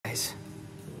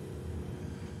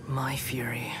My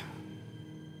fury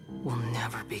will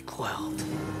never be quelled.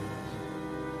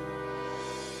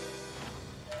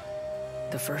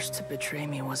 The first to betray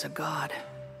me was a god,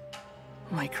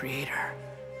 my creator,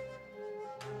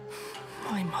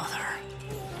 my mother.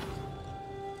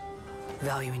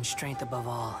 Valuing strength above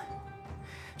all,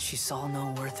 she saw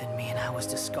no worth in me and I was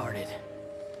discarded.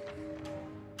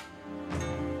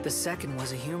 The second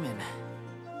was a human,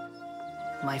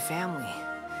 my family,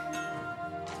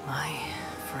 my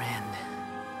friend.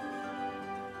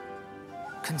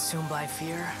 Consumed by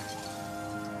fear,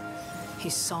 he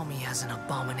saw me as an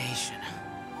abomination.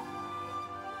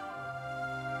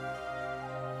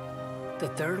 The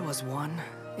third was one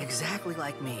exactly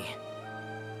like me.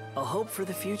 A hope for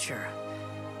the future.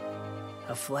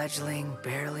 A fledgling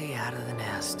barely out of the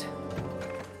nest.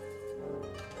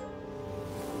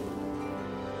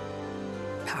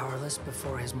 Powerless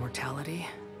before his mortality,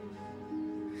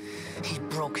 he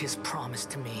broke his promise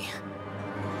to me.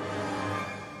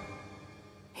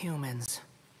 Humans,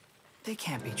 they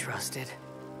can't be trusted.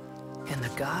 And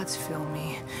the gods fill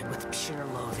me with pure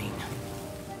loathing.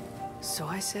 So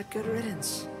I said good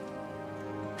riddance.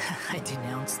 I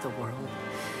denounced the world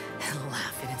and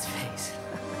laughed in its face.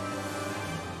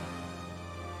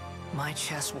 My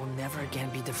chest will never again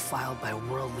be defiled by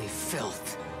worldly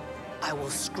filth. I will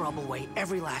scrub away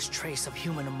every last trace of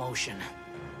human emotion.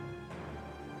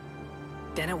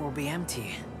 Then it will be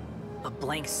empty, a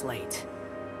blank slate,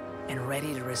 and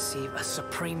ready to receive a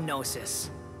supreme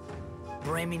gnosis,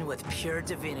 brimming with pure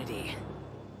divinity.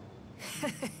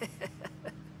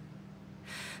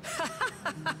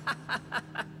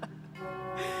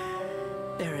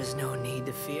 There is no need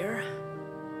to fear.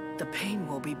 The pain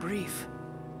will be brief.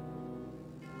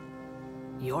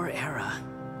 Your era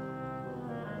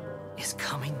is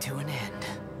coming to an end.